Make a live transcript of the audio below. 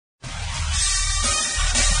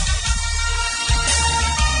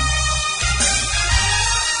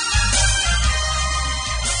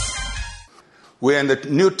We're in the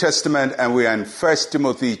New Testament and we're in 1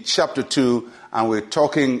 Timothy chapter 2 and we're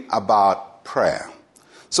talking about prayer.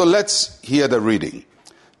 So let's hear the reading.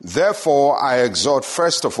 Therefore, I exhort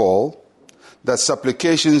first of all that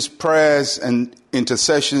supplications, prayers, and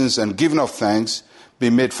intercessions and giving of thanks be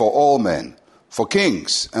made for all men, for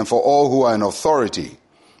kings, and for all who are in authority,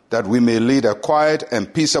 that we may lead a quiet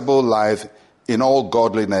and peaceable life in all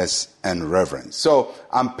godliness and reverence. So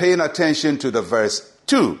I'm paying attention to the verse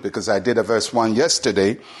 2 because I did a verse 1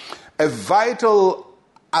 yesterday. A vital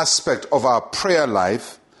aspect of our prayer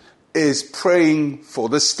life is praying for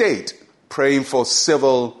the state, praying for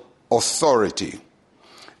civil authority.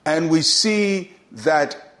 And we see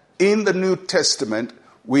that in the New Testament,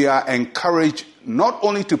 we are encouraged not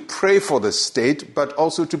only to pray for the state, but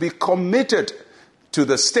also to be committed to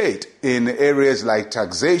the state in areas like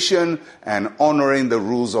taxation and honoring the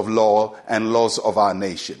rules of law and laws of our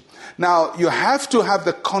nation. Now, you have to have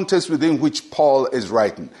the context within which Paul is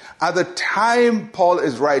writing. At the time Paul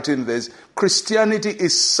is writing this, Christianity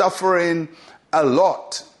is suffering a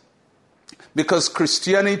lot because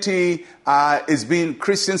Christians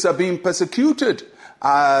are being persecuted.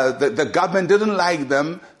 The government didn't like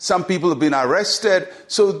them. Some people have been arrested.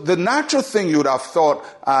 So the natural thing you would have thought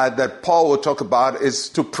that Paul would talk about is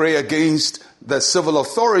to pray against the civil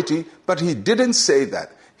authority, but he didn't say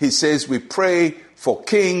that. He says we pray for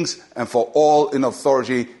kings and for all in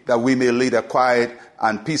authority that we may lead a quiet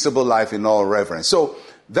and peaceable life in all reverence. So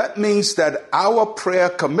that means that our prayer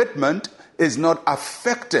commitment is not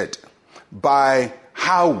affected by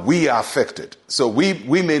how we are affected. So we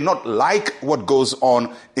may not like what goes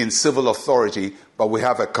on in civil authority, but we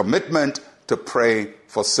have a commitment to pray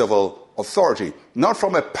for civil authority. Not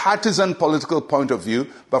from a partisan political point of view,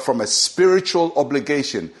 but from a spiritual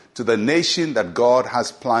obligation to the nation that God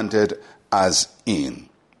has planted us in.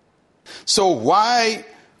 So why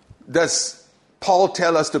does Paul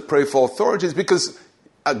tell us to pray for authorities? Because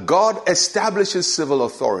God establishes civil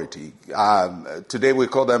authority. Today we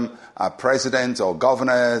call them presidents or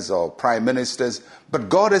governors or prime ministers. But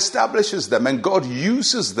God establishes them and God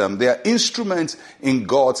uses them. They are instruments in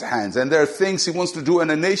God's hands. And there are things he wants to do in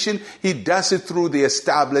a nation. He does it through the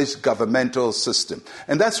established governmental system.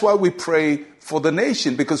 And that's why we pray for the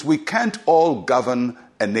nation, because we can't all govern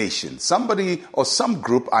a nation. Somebody or some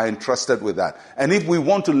group are entrusted with that. And if we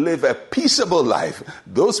want to live a peaceable life,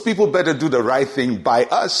 those people better do the right thing by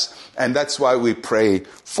us. And that's why we pray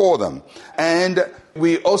for them. And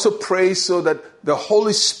we also pray so that the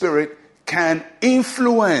Holy Spirit can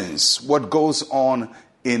influence what goes on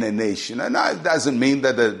in a nation. And that doesn't mean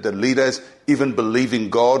that the leaders even believe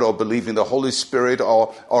in God or believe in the Holy Spirit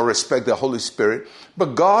or respect the Holy Spirit.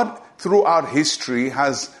 But God, throughout history,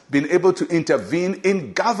 has been able to intervene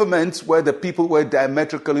in governments where the people were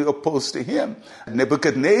diametrically opposed to him.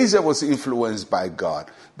 Nebuchadnezzar was influenced by God.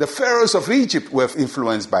 The pharaohs of Egypt were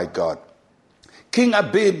influenced by God. King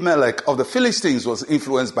Abimelech of the Philistines was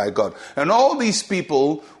influenced by God. And all these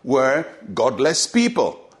people were godless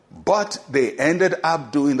people. But they ended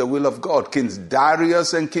up doing the will of God. King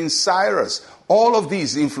Darius and King Cyrus, all of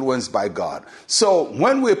these influenced by God. So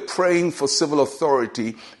when we're praying for civil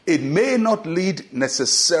authority, it may not lead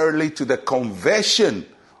necessarily to the conversion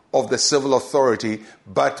of the civil authority,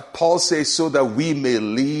 but Paul says so that we may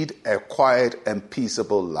lead a quiet and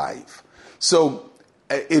peaceable life. So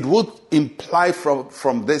it would imply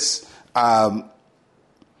from this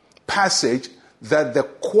passage that the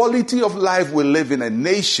quality of life we live in a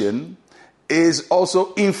nation is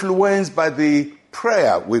also influenced by the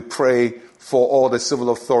prayer we pray for all the civil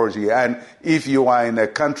authority. And if you are in a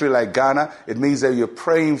country like Ghana, it means that you're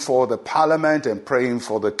praying for the parliament and praying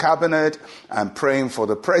for the cabinet and praying for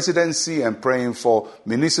the presidency and praying for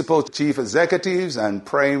municipal chief executives and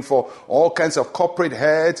praying for all kinds of corporate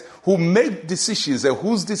heads who make decisions and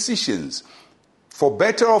whose decisions, for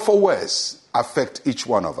better or for worse, affect each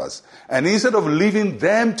one of us. And instead of leaving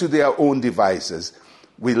them to their own devices,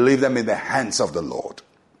 we leave them in the hands of the Lord.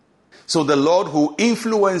 So the Lord, who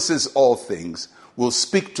influences all things, will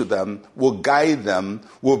speak to them, will guide them,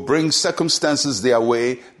 will bring circumstances their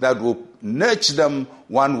way that will nudge them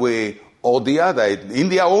one way or the other. In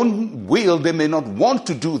their own will, they may not want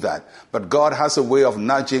to do that, but God has a way of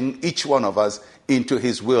nudging each one of us into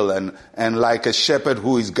his will, and like a shepherd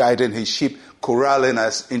who is guiding his sheep, corralling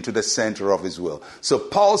us into the center of his will. So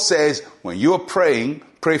Paul says, when you are praying,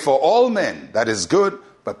 pray for all men. That is good,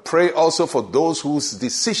 but pray also for those whose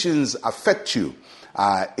decisions affect you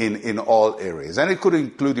in all areas. And it could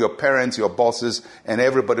include your parents, your bosses, and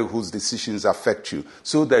everybody whose decisions affect you,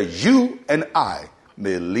 so that you and I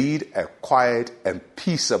may lead a quiet and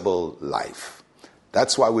peaceable life.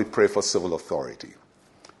 That's why we pray for civil authority.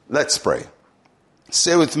 Let's pray.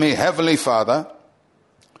 Say with me, Heavenly Father,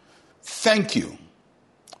 thank you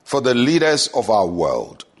for the leaders of our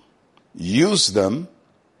world. Use them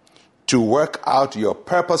to work out your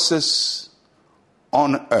purposes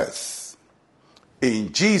on earth.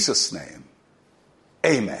 In Jesus' name,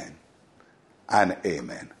 amen and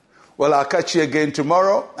amen. Well, I'll catch you again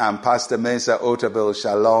tomorrow. I'm Pastor Mensa Otabil.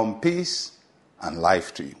 Shalom, peace, and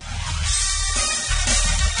life to you.